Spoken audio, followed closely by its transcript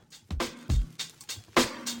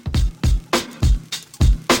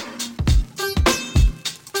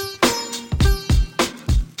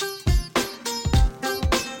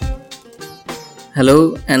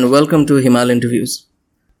Hello and welcome to Himal Interviews.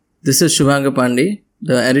 This is Shubhanga Pandey,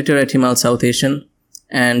 the editor at Himal South Asian,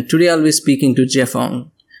 and today I'll be speaking to Jeff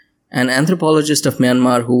Ong, an anthropologist of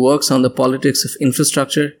Myanmar who works on the politics of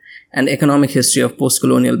infrastructure and economic history of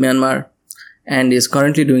post-colonial Myanmar and is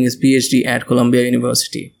currently doing his PhD at Columbia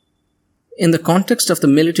University. In the context of the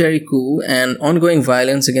military coup and ongoing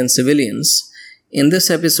violence against civilians, in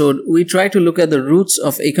this episode we try to look at the roots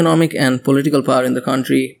of economic and political power in the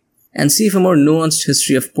country and see if a more nuanced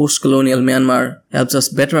history of post-colonial Myanmar helps us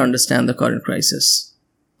better understand the current crisis.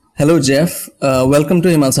 Hello, Jeff. Welcome to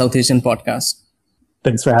Himal South Asian podcast.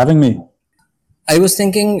 Thanks for having me. I was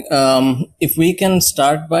thinking if we can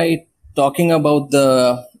start by talking about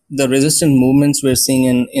the resistant movements we're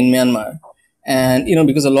seeing in Myanmar. And,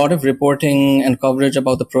 because a lot of reporting and coverage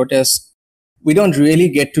about the protests, we don't really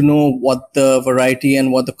get to know what the variety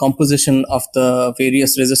and what the composition of the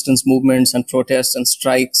various resistance movements and protests and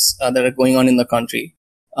strikes that are going on in the country,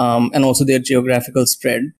 and also their geographical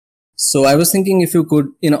spread. So I was thinking if you could,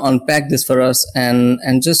 unpack this for us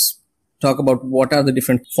and just talk about what are the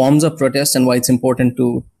different forms of protest and why it's important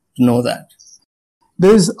to know that.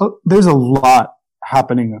 There's a lot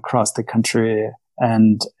happening across the country,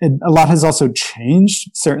 and a lot has also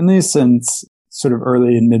changed, certainly since sort of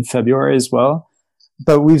early and mid-February as well.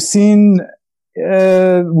 But we've seen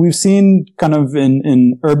kind of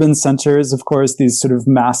in urban centers, of course, these sort of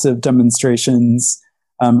massive demonstrations,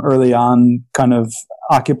 early on, kind of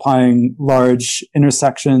occupying large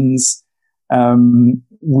intersections.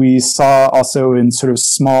 We saw also in sort of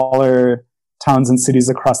smaller towns and cities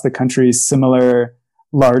across the country, similar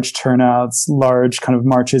large turnouts, large kind of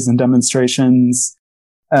marches and demonstrations.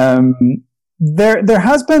 There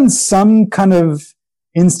has been some kind of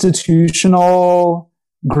institutional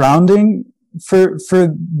grounding for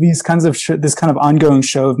these kinds of this kind of ongoing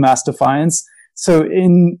show of mass defiance. So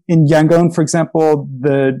in Yangon, for example,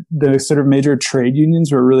 the sort of major trade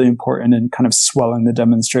unions were really important in kind of swelling the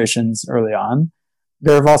demonstrations early on.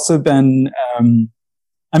 There have also been,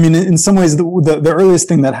 in some ways, the earliest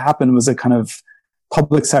thing that happened was a kind of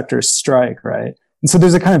public sector strike, right? And so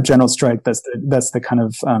there's a kind of general strike that's the kind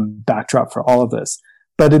of backdrop for all of this.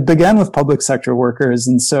 But it began with public sector workers,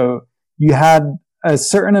 and so you had a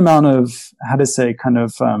certain amount of kind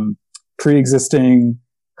of pre-existing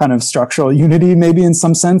kind of structural unity, maybe in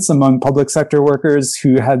some sense, among public sector workers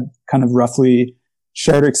who had kind of roughly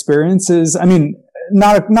shared experiences. I mean,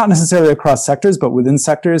 not necessarily across sectors, but within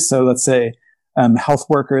sectors. So let's say health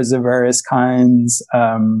workers of various kinds,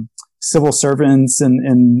 civil servants,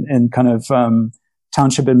 and kind of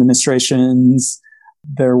township administrations.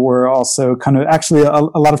 There were also kind of actually a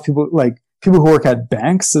lot of people, like people who work at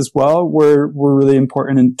banks as well, were really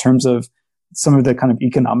important in terms of some of the kind of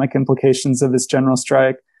economic implications of this general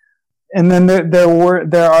strike. And then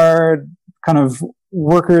there are kind of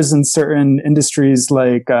workers in certain industries,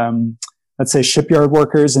 like let's say shipyard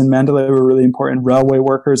workers in Mandalay were really important, railway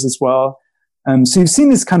workers as well. So you've seen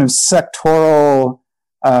this kind of sectoral.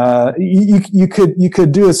 You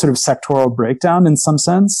could do a sort of sectoral breakdown in some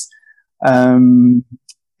sense. And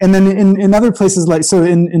then in other places, like, so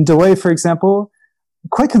in Dawei, for example,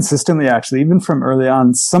 quite consistently, actually, even from early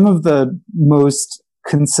on, some of the most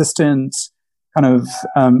consistent kind of,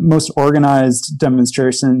 most organized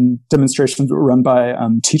demonstrations were run by,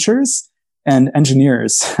 teachers and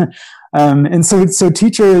engineers. And so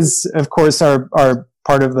teachers, of course, are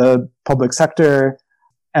part of the public sector.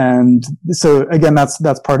 And so again, that's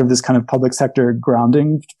part of this kind of public sector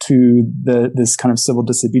grounding to this kind of civil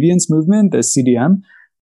disobedience movement, the CDM.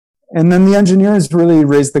 And then the engineers really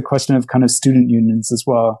raised the question of kind of student unions as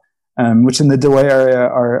well, which in the Dawei area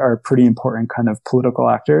are pretty important kind of political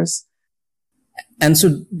actors. And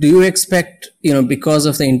so do you expect, because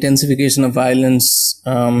of the intensification of violence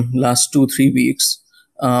last 2-3 weeks,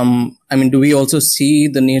 do we also see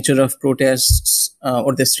the nature of protests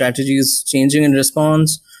or the strategies changing in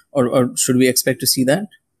response, or should we expect to see that?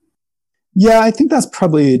 Yeah, I think that's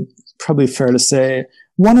probably fair to say.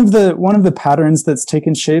 One of the patterns that's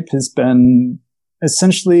taken shape has been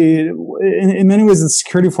essentially, in many ways, the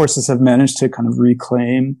security forces have managed to kind of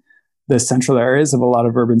reclaim the central areas of a lot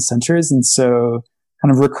of urban centers, and so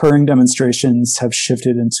kind of recurring demonstrations have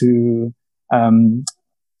shifted into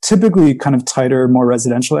typically kind of tighter, more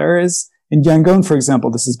residential areas. In Yangon, for example,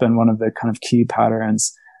 this has been one of the kind of key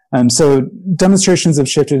patterns. So demonstrations have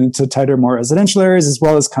shifted into tighter, more residential areas, as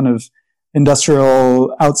well as kind of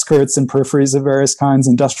industrial outskirts and peripheries of various kinds,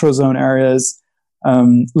 industrial zone areas.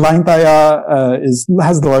 Langtaya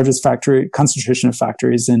has the largest concentration of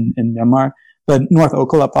factories in Myanmar, but North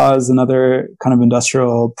Okalapa is another kind of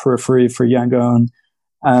industrial periphery for Yangon.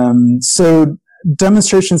 So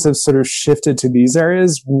demonstrations have sort of shifted to these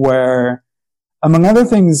areas where, among other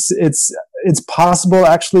things, it's possible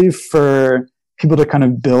actually for people to kind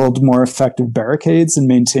of build more effective barricades and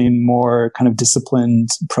maintain more kind of disciplined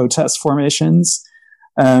protest formations.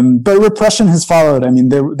 But repression has followed. I mean,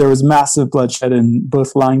 there was massive bloodshed in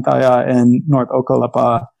both Langtaya and North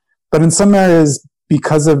Okalapa. But in some areas,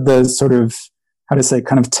 because of the sort of, how to say,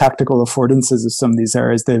 kind of tactical affordances of some of these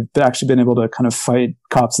areas, they've actually been able to kind of fight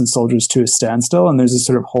cops and soldiers to a standstill. And there's a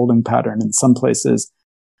sort of holding pattern in some places.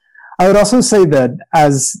 I would also say that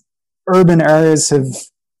as urban areas have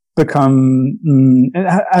become,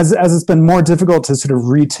 as it's been more difficult to sort of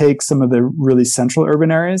retake some of the really central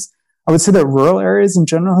urban areas, I would say that rural areas in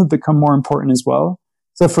general have become more important as well.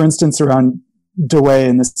 So for instance, around Dawei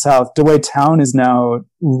in the south, Dawei town is now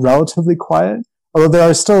relatively quiet, although there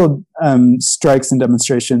are still strikes and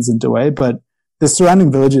demonstrations in Dawei, but the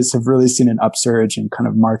surrounding villages have really seen an upsurge in kind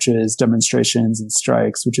of marches, demonstrations, and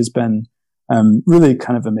strikes, which has been really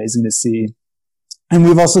kind of amazing to see. And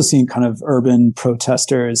we've also seen kind of urban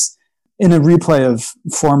protesters in a replay of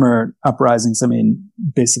former uprisings. I mean,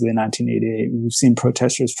 basically in 1988, we've seen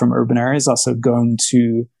protesters from urban areas also going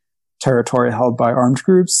to territory held by armed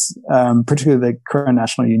groups, particularly the Karen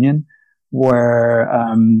National Union, where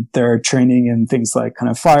they're training in things like kind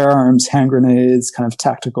of firearms, hand grenades, kind of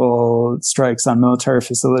tactical strikes on military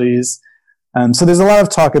facilities. So there's a lot of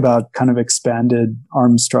talk about kind of expanded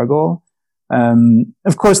armed struggle.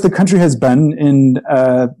 Of course, the country has been in,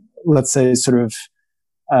 let's say, sort of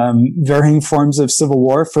varying forms of civil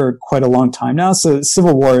war for quite a long time now. So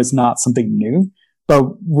civil war is not something new, but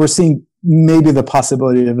we're seeing maybe the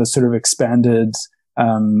possibility of a sort of expanded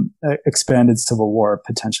civil war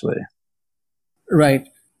potentially. Right.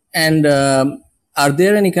 And are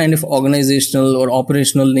there any kind of organizational or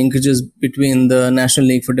operational linkages between the National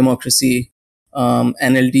League for Democracy,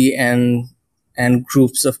 NLD, and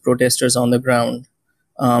groups of protesters on the ground?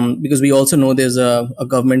 Because we also know there's a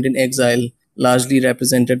government in exile, largely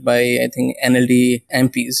represented by, I think, NLD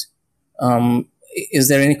MPs. Is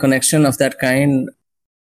there any connection of that kind?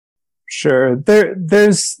 Sure.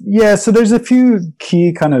 So there's a few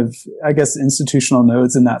key kind of, I guess, institutional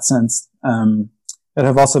nodes in that sense, that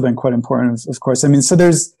have also been quite important, of course. I mean, so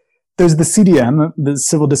there's the CDM, the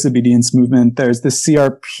Civil Disobedience Movement. There's the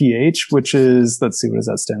CRPH, which is, let's see, what does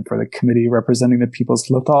that stand for? The Committee Representing the People's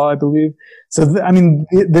Lothal, I believe. So,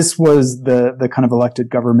 this was the kind of elected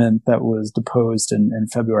government that was deposed in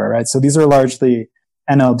February, right? So these are largely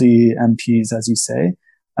NLD MPs, as you say.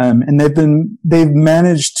 And they've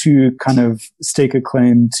managed to kind of stake a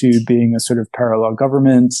claim to being a sort of parallel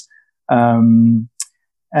government.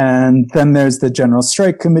 And then there's the General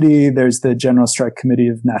Strike Committee. There's the General Strike Committee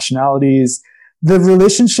of Nationalities. The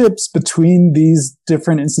relationships between these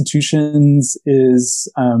different institutions has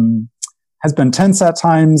been tense at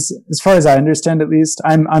times, as far as I understand, at least.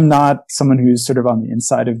 I'm not someone who's sort of on the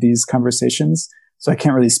inside of these conversations, so I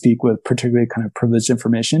can't really speak with particularly kind of privileged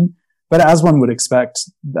information. But as one would expect,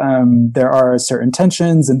 there are certain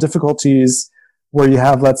tensions and difficulties where you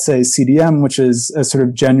have, let's say, CDM, which is a sort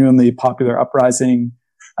of genuinely popular uprising,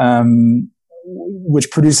 which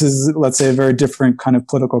produces, let's say, a very different kind of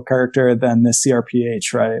political character than the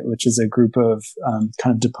CRPH, right, which is a group of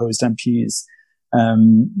kind of deposed MPs.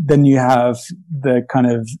 Then you have the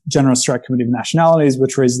kind of General Strike Committee of Nationalities,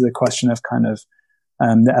 which raises the question of kind of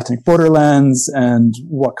the ethnic borderlands and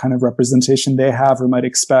what kind of representation they have or might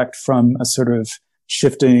expect from a sort of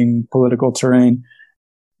shifting political terrain.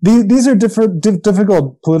 These are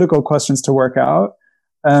difficult political questions to work out.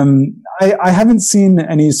 I haven't seen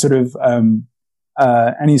any sort of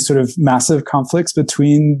massive conflicts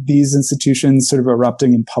between these institutions sort of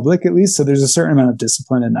erupting in public, at least. So there's a certain amount of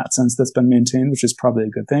discipline in that sense that's been maintained, which is probably a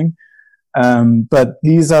good thing. But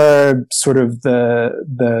these are sort of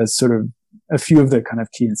the sort of a few of the kind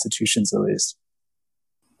of key institutions, at least.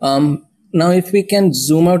 Now, if we can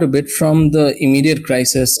zoom out a bit from the immediate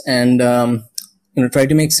crisis and try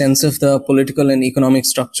to make sense of the political and economic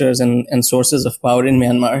structures and sources of power in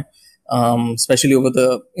Myanmar, especially over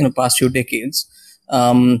the past few decades.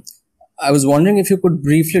 I was wondering if you could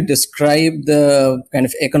briefly describe the kind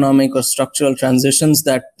of economic or structural transitions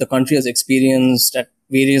that the country has experienced at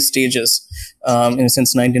various stages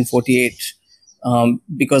since 1948.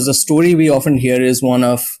 Because the story we often hear is one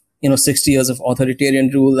of 60 years of authoritarian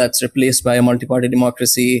rule that's replaced by a multi-party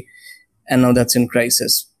democracy, and now that's in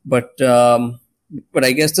crisis. But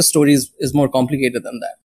I guess the story is more complicated than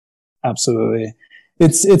that. Absolutely,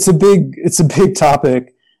 it's a big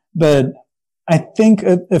topic, but I think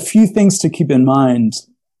a few things to keep in mind.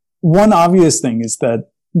 One obvious thing is that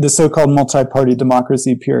the so-called multi-party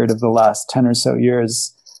democracy period of the last 10 or so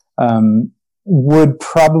years would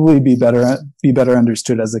probably be better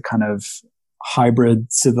understood as a kind of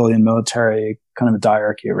hybrid civilian military kind of a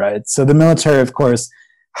diarchy, right? So the military, of course,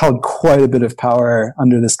 held quite a bit of power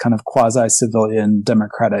under this kind of quasi-civilian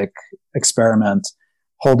democratic experiment,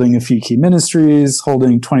 holding a few key ministries,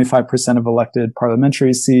 holding 25% of elected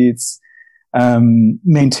parliamentary seats,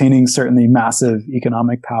 maintaining certainly massive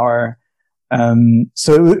economic power.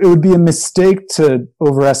 So it would be a mistake to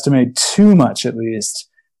overestimate too much, at least,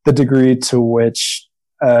 the degree to which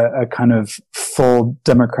a kind of full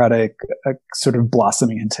democratic sort of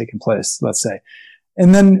blossoming had taken place, let's say.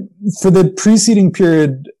 And then for the preceding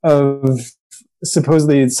period of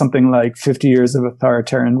supposedly something like 50 years of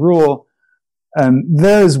authoritarian rule,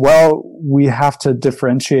 there as well, we have to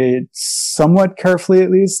differentiate somewhat carefully,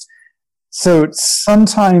 at least. So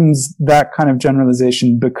sometimes that kind of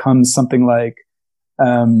generalization becomes something like,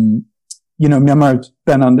 Myanmar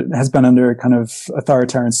has been under kind of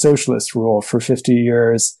authoritarian socialist rule for 50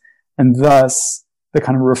 years, and thus the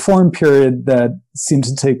kind of reform period that seemed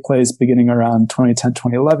to take place beginning around 2010,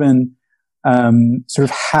 2011, sort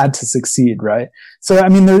of had to succeed, right? So, I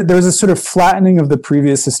mean, there was a sort of flattening of the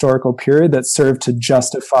previous historical period that served to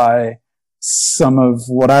justify some of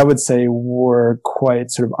what I would say were quite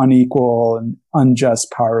sort of unequal and unjust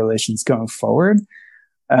power relations going forward.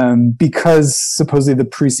 Because supposedly the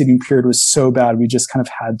preceding period was so bad, we just kind of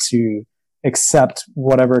had to accept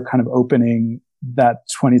whatever kind of opening that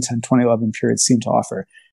 2010, 2011 period seemed to offer.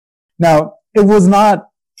 Now, it was not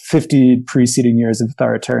 50 preceding years of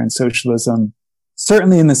authoritarian socialism,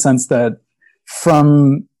 certainly in the sense that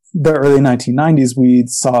from the early 1990s, we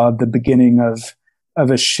saw the beginning of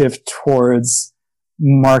a shift towards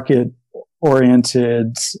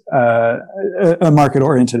market-oriented, a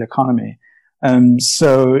market-oriented economy.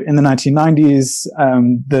 So in the 1990s,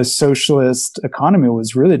 the socialist economy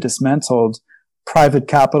was really dismantled. Private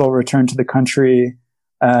capital returned to the country.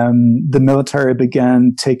 The military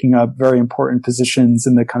began taking up very important positions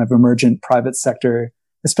in the kind of emergent private sector,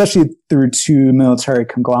 especially through two military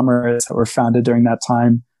conglomerates that were founded during that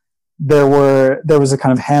time. There was a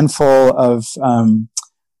kind of handful of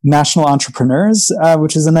national entrepreneurs,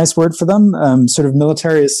 which is a nice word for them, sort of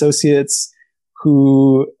military associates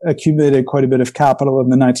who accumulated quite a bit of capital in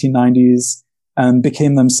the 1990s and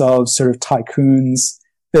became themselves sort of tycoons.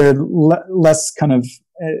 They're less kind of,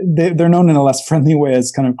 they're known in a less friendly way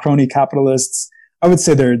as kind of crony capitalists. I would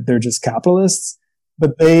say they're just capitalists,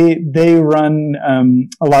 but they run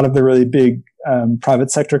a lot of the really big private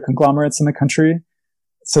sector conglomerates in the country.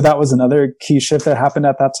 So that was another key shift that happened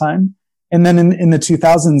at that time. And then in the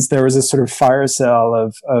 2000s, there was a sort of fire sale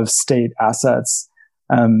of state assets,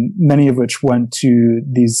 many of which went to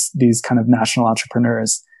these kind of national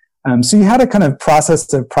entrepreneurs. So you had a kind of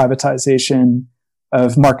process of privatization,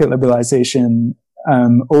 of market liberalization,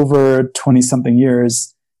 over 20 something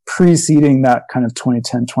years preceding that kind of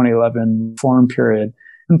 2010, 2011 reform period.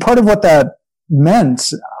 And part of what that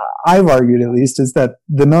meant, I've argued at least, is that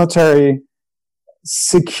the military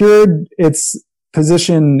secured its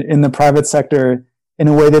position in the private sector in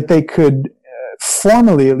a way that they could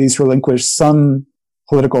formally at least relinquish some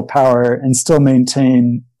political power and still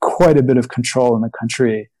maintain quite a bit of control in the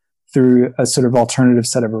country through a sort of alternative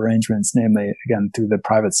set of arrangements, namely, again, through the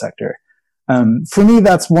private sector. For me,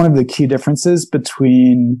 that's one of the key differences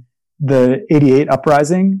between the 88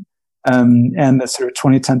 uprising and the sort of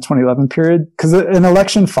 2010, 2011 period, because an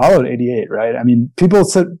election followed 88, right? I mean, people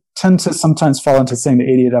tend to sometimes fall into saying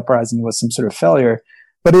the 88 uprising was some sort of failure,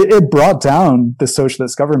 but it brought down the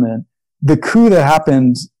socialist government. The coup that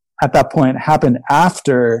happened at that point happened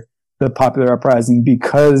after the popular uprising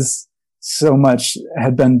because so much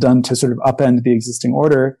had been done to sort of upend the existing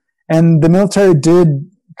order. And the military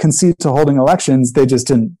did concede to holding elections. They just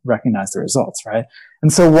didn't recognize the results, right?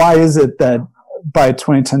 And so why is it that by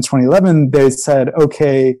 2010, 2011, they said,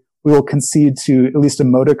 okay, we will concede to at least a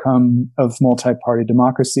modicum of multi-party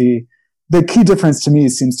democracy? The key difference to me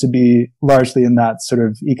seems to be largely in that sort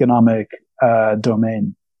of economic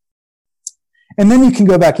domain. And then you can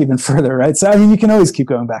go back even further, right? So, I mean, you can always keep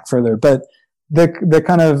going back further, but the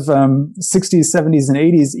kind of 60s, 70s, and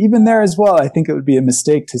 80s, even there as well, I think it would be a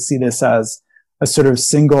mistake to see this as a sort of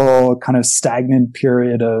single kind of stagnant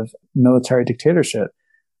period of military dictatorship.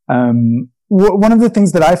 One of the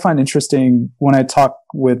things that I find interesting when I talk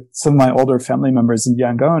with some of my older family members in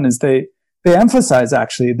Yangon is they emphasize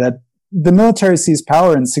actually that the military seized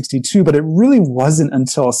power in 62, but it really wasn't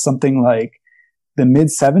until something like the mid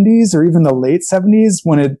 70s or even the late 70s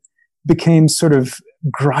when it became sort of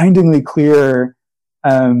grindingly clear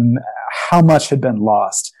how much had been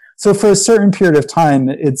lost. So for a certain period of time,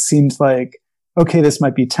 it seemed like, okay, this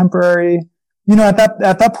might be temporary. You know, at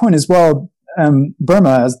that point as well,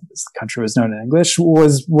 Burma, as the country was known in English,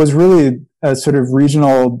 was really a sort of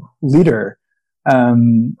regional leader.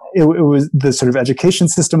 It was the sort of education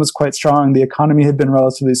system was quite strong. The economy had been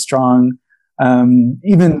relatively strong.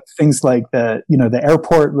 Even things like the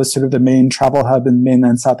airport was sort of the main travel hub in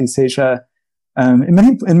mainland Southeast Asia.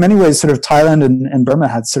 In many ways, sort of Thailand and Burma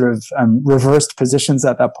had sort of reversed positions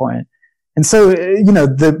at that point. And so,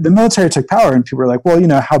 the military took power, and people were like,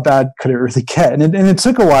 well, how bad could it really get? And it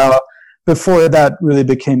took a while before that really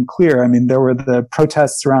became clear. I mean, there were the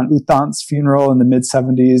protests around U Thant's funeral in the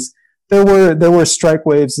mid-70s. There were strike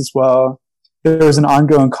waves as well. There was an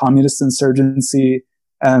ongoing communist insurgency.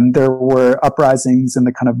 There were uprisings in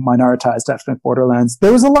the kind of minoritized ethnic borderlands.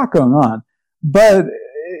 There was a lot going on. But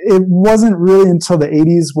it wasn't really until the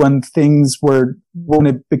 80s when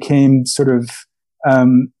it became sort of,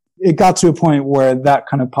 it got to a point where that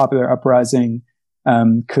kind of popular uprising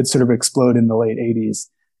could sort of explode in the late 80s.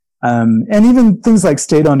 And even things like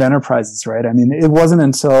state-owned enterprises, right? I mean, it wasn't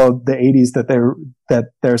until the 80s that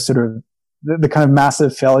they're sort of the kind of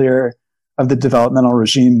massive failure of the developmental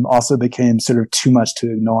regime also became sort of too much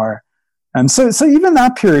to ignore. So even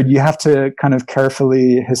that period, you have to kind of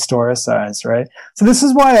carefully historicize, right? So this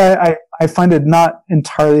is why I find it not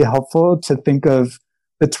entirely helpful to think of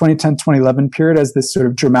the 2010-2011 period as this sort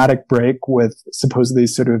of dramatic break with supposedly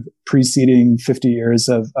sort of preceding 50 years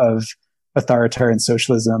of authoritarian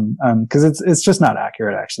socialism, because it's just not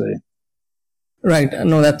accurate, actually. Right.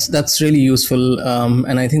 No, that's really useful.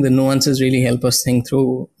 And I think the nuances really help us think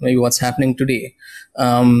through maybe what's happening today.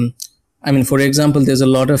 I mean, for example, there's a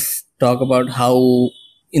lot of talk about how,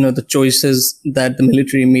 the choices that the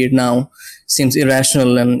military made now seems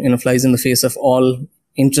irrational and, flies in the face of all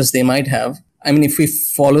interests they might have. I mean, if we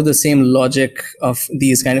follow the same logic of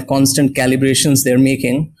these kind of constant calibrations they're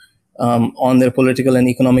making on their political and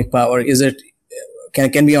economic power,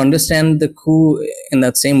 can we understand the coup in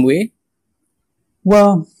that same way?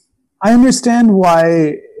 Well, I understand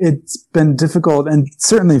why it's been difficult, and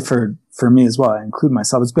certainly for me as well, I include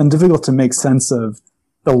myself, it's been difficult to make sense of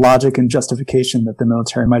the logic and justification that the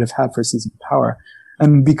military might have had for seizing power.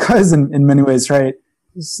 And because in many ways, right,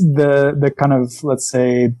 the kind of, let's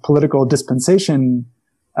say, political dispensation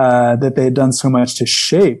that they had done so much to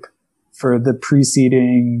shape for the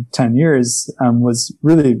preceding 10 years was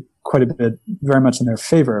really quite a bit very much in their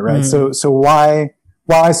favor, right? So why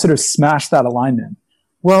sort of smash that alignment?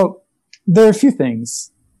 Well, there are a few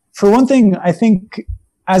things. For one thing, I think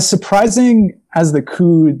as surprising as the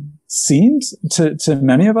coup seemed to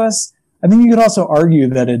many of us, I think you could also argue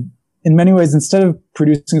that it, in many ways, instead of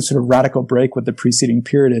producing a sort of radical break with the preceding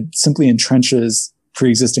period, it simply entrenches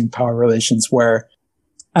pre-existing power relations where,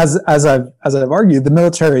 as I've argued, the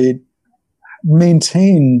military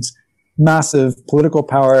maintained massive political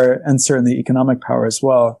power and certainly economic power as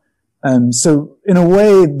well. So in a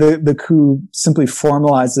way, the coup simply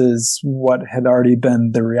formalizes what had already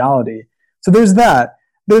been the reality. So there's that.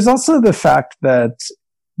 There's also the fact that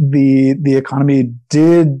the economy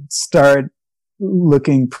did start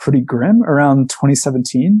looking pretty grim around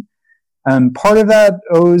 2017. Part of that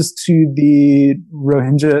owes to the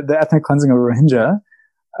ethnic cleansing of Rohingya,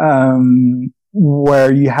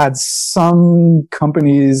 where you had some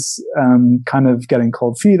companies kind of getting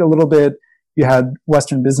cold feet a little bit. You had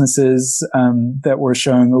Western businesses that were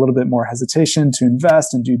showing a little bit more hesitation to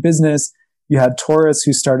invest and do business. You had tourists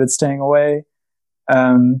who started staying away.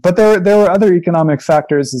 But there were other economic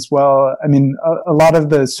factors as well. I mean, a lot of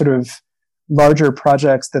the sort of larger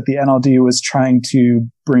projects that the NLD was trying to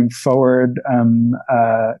bring forward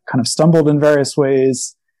kind of stumbled in various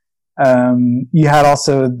ways. You had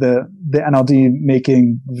also the NLD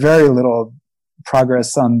making very little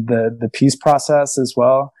progress on the peace process as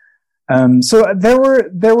well. So there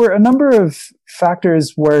were a number of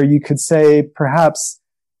factors where you could say perhaps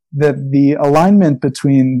that the alignment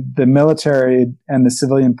between the military and the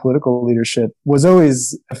civilian political leadership was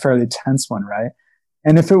always a fairly tense one, right?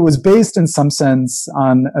 And if it was based in some sense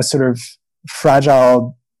on a sort of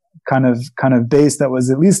fragile kind of base that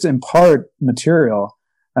was at least in part material,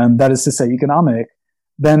 that is to say economic,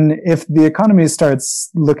 then if the economy starts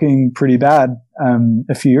looking pretty bad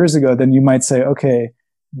a few years ago, then you might say, okay,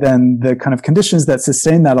 then the kind of conditions that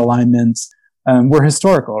sustain that alignment were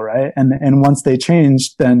historical, right? And once they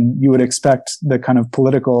changed, then you would expect the kind of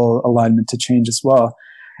political alignment to change as well.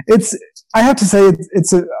 I have to say,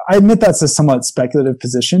 I admit that's a somewhat speculative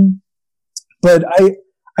position, but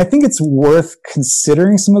I think it's worth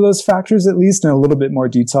considering some of those factors, at least in a little bit more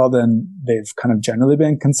detail than they've kind of generally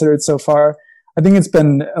been considered so far. I think it's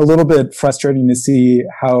been a little bit frustrating to see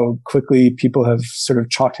how quickly people have sort of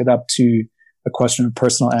chalked it up to a question of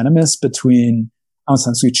personal animus between Aung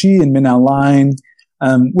San Suu Kyi and Min Aung Hlaing,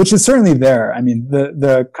 which is certainly there. I mean,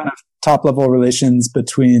 the kind of top level relations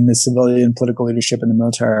between the civilian political leadership and the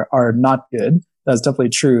military are not good. That's definitely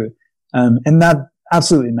true. And that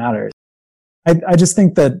absolutely matters. I just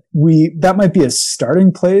think that that might be a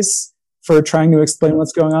starting place for trying to explain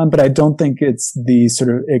what's going on, but I don't think it's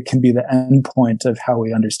it can be the end point of how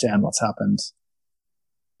we understand what's happened.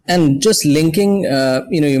 And just linking,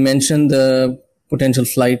 you mentioned the potential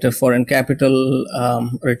flight of foreign capital,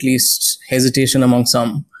 or at least hesitation among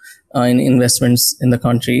some in investments in the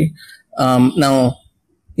country. Now,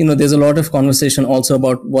 there's a lot of conversation also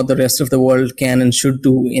about what the rest of the world can and should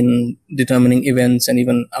do in determining events and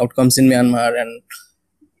even outcomes in Myanmar. And,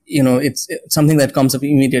 it's something that comes up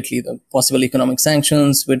immediately, the possible economic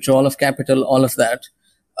sanctions, withdrawal of capital, all of that.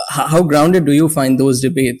 How grounded do you find those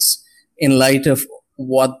debates in light of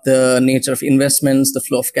what the nature of investments, the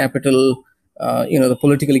flow of capital, the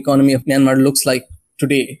political economy of Myanmar looks like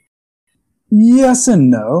today? Yes and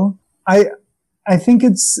no. I think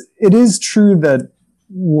it is true that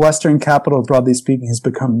Western capital, broadly speaking, has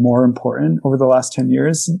become more important over the last 10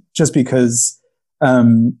 years, just because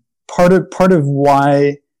part of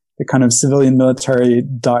why the kind of civilian military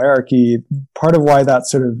diarchy, part of why that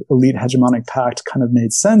sort of elite hegemonic pact kind of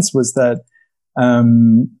made sense was that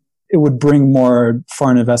it would bring more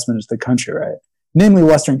foreign investment into the country, right? Namely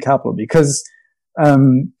Western capital, because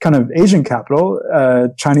kind of Asian capital,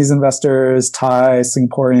 Chinese investors, Thai,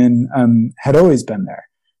 Singaporean, had always been there.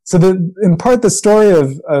 So in part, the story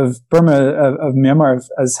of Burma, of Myanmar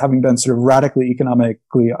as having been sort of radically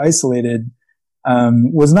economically isolated,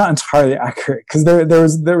 was not entirely accurate, because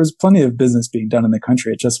there was plenty of business being done in the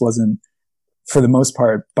country. It just wasn't, for the most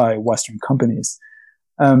part, by Western companies.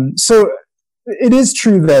 So it is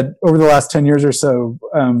true that over the last 10 years or so,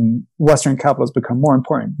 Western capital has become more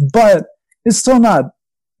important, but it's still not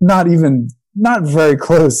very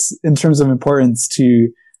close in terms of importance to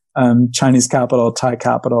Chinese capital, Thai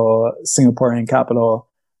capital, Singaporean capital.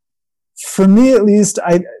 For me, at least,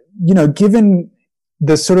 given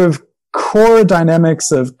the sort of core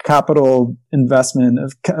dynamics of capital investment,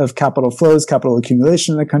 of capital flows, capital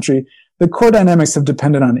accumulation in the country, the core dynamics have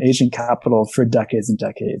depended on Asian capital for decades and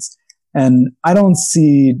decades. And I don't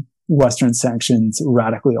see Western sanctions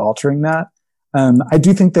radically altering that. I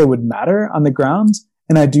do think they would matter on the ground.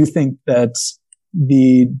 And I do think that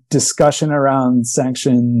the discussion around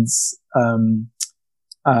sanctions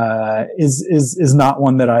is not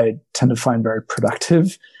one that I tend to find very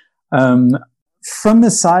productive. From the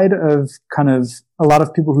side of kind of a lot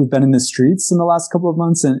of people who've been in the streets in the last couple of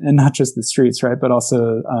months, and not just the streets, right, but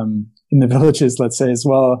also in the villages, let's say, as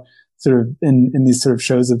well, sort of in these sort of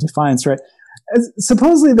shows of defiance, right?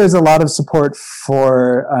 Supposedly there's a lot of support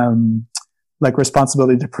for like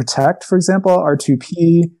responsibility to protect, for example,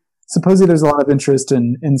 R2P. Supposedly there's a lot of interest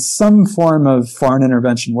in some form of foreign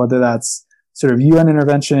intervention, whether that's sort of UN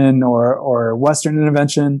intervention or Western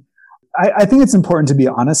intervention. I think it's important to be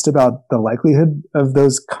honest about the likelihood of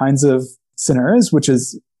those kinds of scenarios, which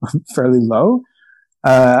is fairly low.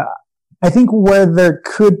 I think where there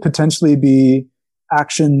could potentially be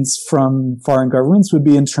actions from foreign governments would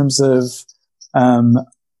be in terms of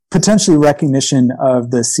potentially recognition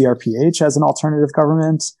of the CRPH as an alternative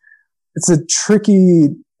government. It's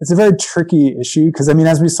a very tricky issue, because, I mean,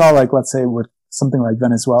 as we saw, like, let's say with something like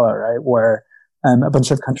Venezuela, right, where a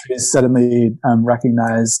bunch of countries suddenly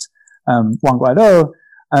recognized Juan Guaido,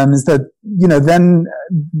 is that, then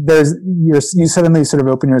you suddenly sort of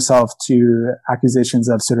open yourself to accusations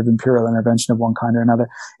of sort of imperial intervention of one kind or another.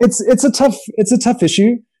 It's a tough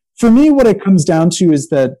issue. For me, what it comes down to is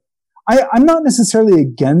that I'm not necessarily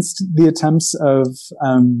against the attempts of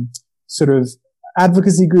sort of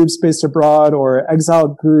advocacy groups based abroad or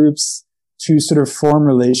exiled groups to sort of form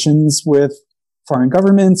relations with foreign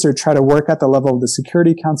governments or try to work at the level of the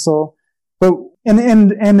Security Council. But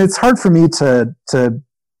and it's hard for me to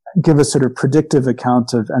give a sort of predictive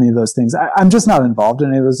account of any of those things. I'm just not involved in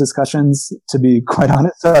any of those discussions, to be quite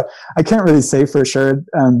honest. So I can't really say for sure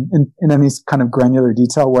in any kind of granular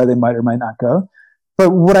detail where they might or might not go. But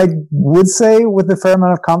what I would say with a fair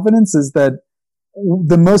amount of confidence is that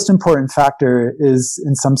the most important factor is,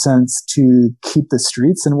 in some sense, to keep the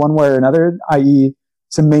streets in one way or another, i.e.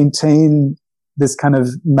 to maintain this kind of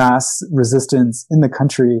mass resistance in the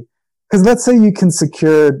country. Because let's say you can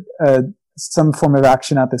secure some form of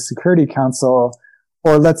action at the Security Council,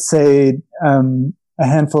 or let's say a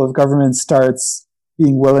handful of governments starts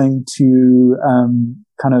being willing to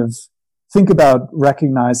kind of think about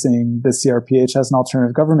recognizing the CRPH as an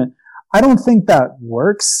alternative government. I don't think that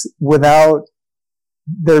works without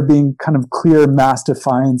there being kind of clear mass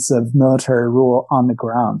defiance of military rule on the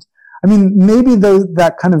ground. I mean, maybe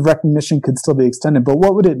that kind of recognition could still be extended, but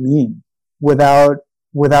what would it mean without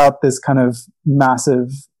this kind of massive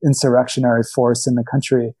insurrectionary force in the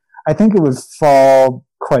country? I think it would fall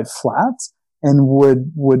quite flat and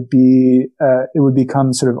would be, it would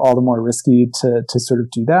become sort of all the more risky to sort of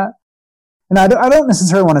do that. And I don't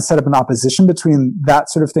necessarily want to set up an opposition between that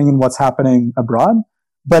sort of thing and what's happening abroad,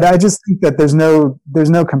 but I just think that there's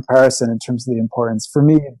no comparison in terms of the importance. For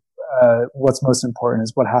me, what's most important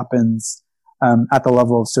is what happens at the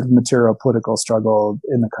level of sort of material political struggle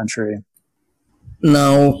in the country.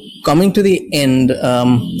 Now, coming to the end,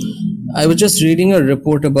 I was just reading a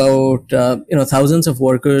report about thousands of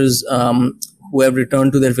workers who have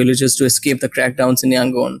returned to their villages to escape the crackdowns in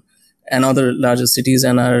Yangon and other larger cities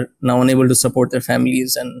and are now unable to support their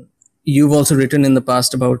families. And you've also written in the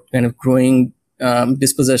past about kind of growing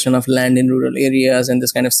dispossession of land in rural areas and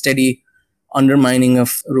this kind of steady undermining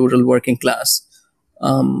of rural working class,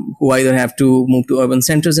 who either have to move to urban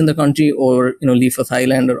centers in the country or leave for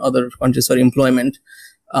Thailand or other countries for employment.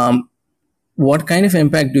 What kind of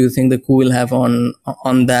impact do you think the coup will have on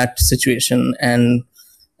that situation, and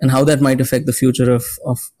how that might affect the future of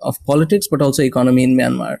politics, but also economy in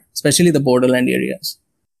Myanmar, especially the borderland areas?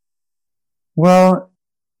 Well,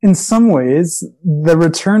 in some ways, the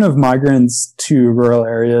return of migrants to rural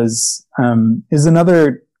areas is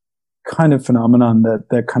another kind of phenomenon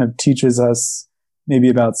that kind of teaches us maybe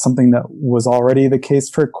about something that was already the case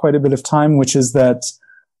for quite a bit of time, which is that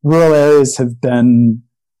rural areas have been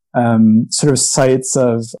sort of sites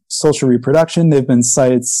of social reproduction. They've been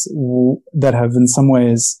sites that have in some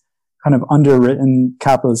ways kind of underwritten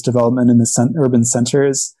capitalist development in the urban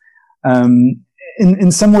centers.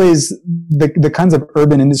 In some ways, the kinds of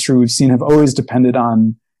urban industry we've seen have always depended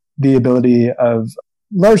on the ability of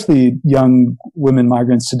largely young women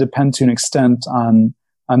migrants to depend to an extent on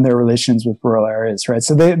their relations with rural areas, right?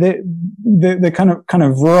 So the kind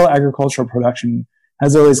of rural agricultural production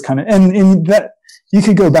has always kind of, and in that you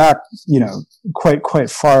could go back, quite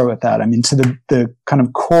far with that. I mean, to the kind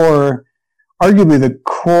of core, arguably the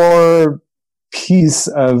core piece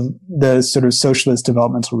of the sort of socialist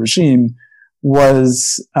developmental regime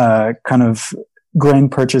was kind of grain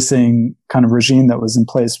purchasing kind of regime that was in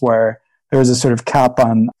place where there was a sort of cap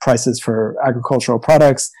on prices for agricultural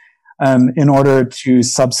products in order to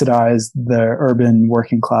subsidize the urban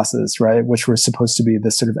working classes, right, which were supposed to be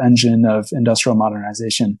the sort of engine of industrial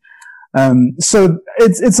modernization. So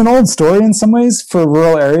it's an old story in some ways for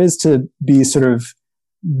rural areas to be sort of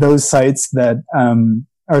those sites that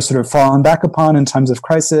are sort of fallen back upon in times of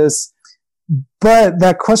crisis. But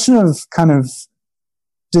that question of kind of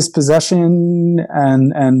dispossession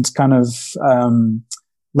and kind of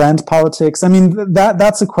land politics, I mean,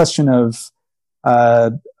 that's a question of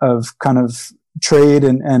kind of trade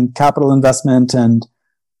and capital investment. And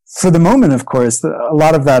for the moment, of course, a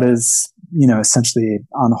lot of that is, essentially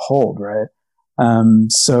on hold, right?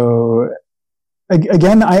 So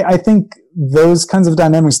again, I think those kinds of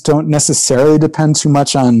dynamics don't necessarily depend too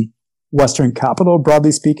much on Western capital,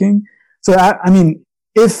 broadly speaking. So, I mean,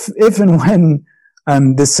 if and when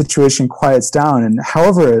this situation quiets down, and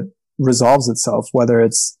however it resolves itself, whether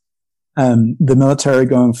it's the military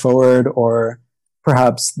going forward or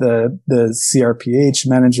perhaps the CRPH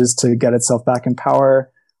manages to get itself back in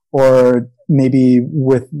power, or maybe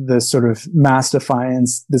with the sort of mass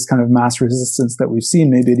defiance, this kind of mass resistance that we've seen,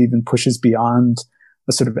 maybe it even pushes beyond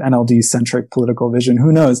a sort of NLD-centric political vision.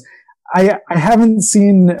 Who knows? I haven't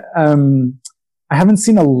seen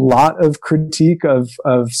a lot of critique of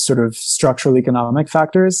sort of structural economic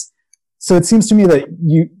factors. So it seems to me that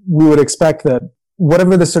we would expect that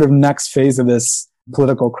whatever the sort of next phase of this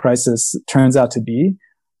political crisis turns out to be,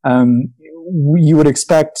 you would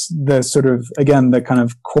expect the sort of, again, the kind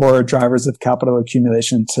of core drivers of capital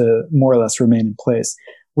accumulation to more or less remain in place,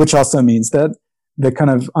 which also means that the kind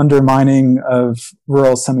of undermining of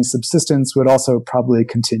rural semi-subsistence would also probably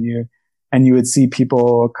continue. And you would see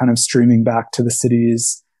people kind of streaming back to the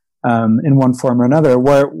cities in one form or another,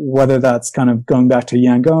 whether that's kind of going back to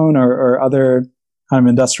Yangon or other kind of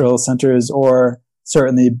industrial centers, or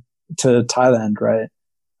certainly to Thailand, right?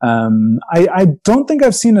 I don't think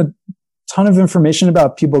I've seen a ton of information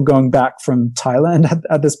about people going back from Thailand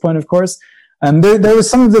at this point, of course. There was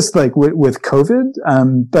some of this like with COVID,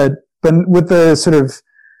 but with the sort of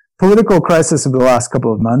political crisis of the last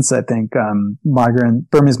couple of months, I think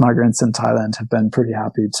Burmese migrants in Thailand have been pretty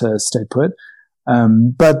happy to stay put.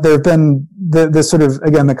 But there have been the sort of,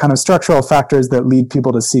 again, the kind of structural factors that lead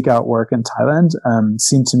people to seek out work in Thailand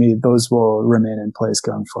seem to me those will remain in place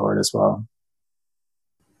going forward as well.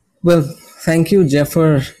 Well, thank you, Jeff,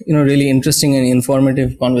 for really interesting and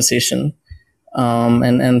informative conversation.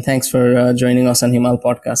 And thanks for joining us on Himal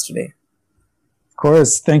Podcast today. Of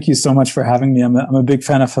course. Thank you so much for having me. I'm a big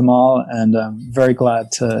fan of Himal, and I'm very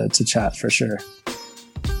glad to chat for sure.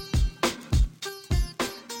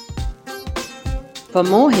 For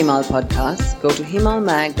more Himal podcasts, go to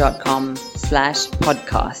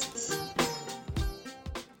himalmag.com/podcasts.